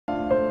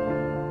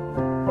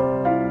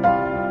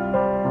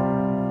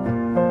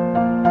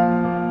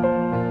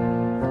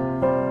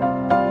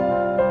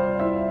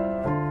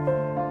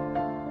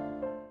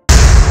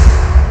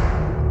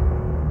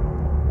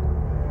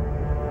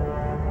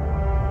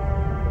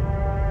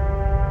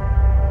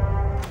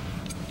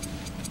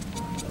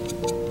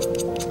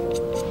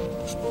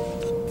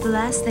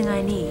last thing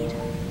I need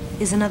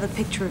is another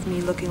picture of me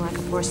looking like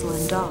a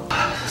porcelain doll.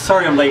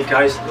 Sorry I'm late,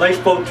 guys.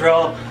 Lifeboat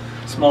drill,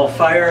 small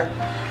fire.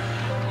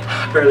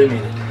 Barely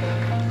made it.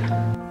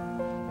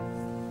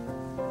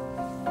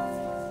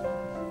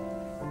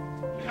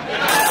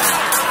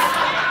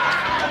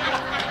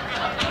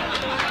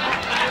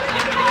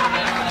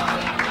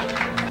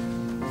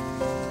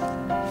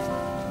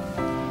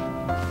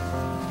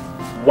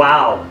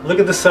 Wow, look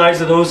at the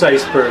size of those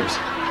icebergs.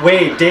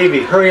 Wade, Davey,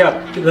 hurry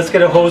up. Let's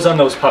get a hose on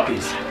those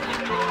puppies.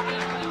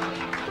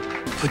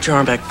 Put your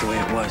arm back the way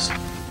it was.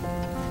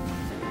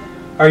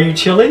 Are you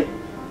chilly?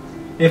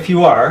 If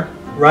you are,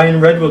 Ryan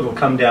Redwood will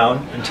come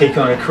down and take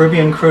you on a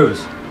Caribbean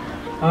cruise.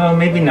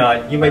 Maybe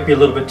not. You might be a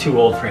little bit too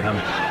old for him.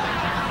 No.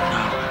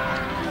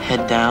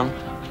 Head down.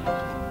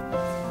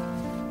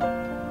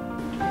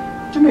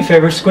 Do me a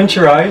favor, squint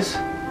your eyes.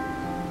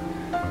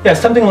 Yeah,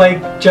 something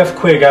like Jeff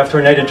Quigg after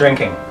a night of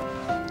drinking.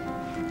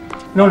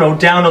 No,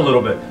 down a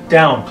little bit.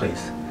 Down,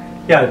 please.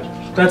 Yeah,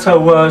 that's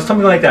how,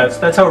 something like that.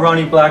 That's how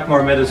Ronnie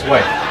Blackmore met his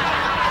wife.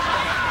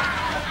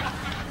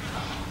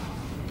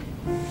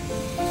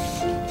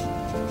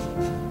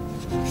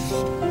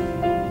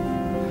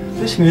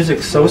 This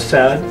music's so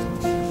sad.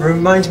 It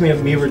reminds me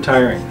of me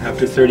retiring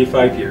after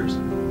 35 years.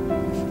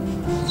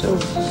 So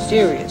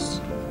serious.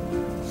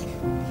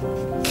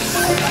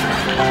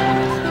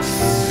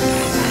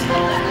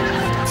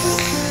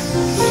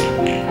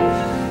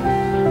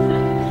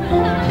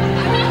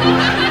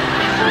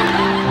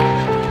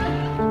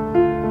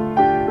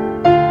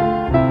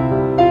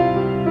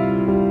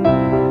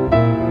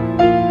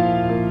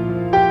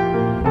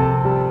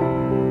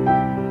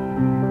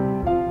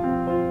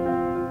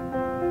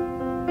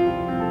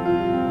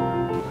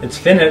 It's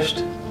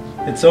finished.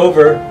 It's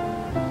over.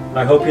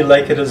 I hope you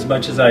like it as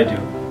much as I do.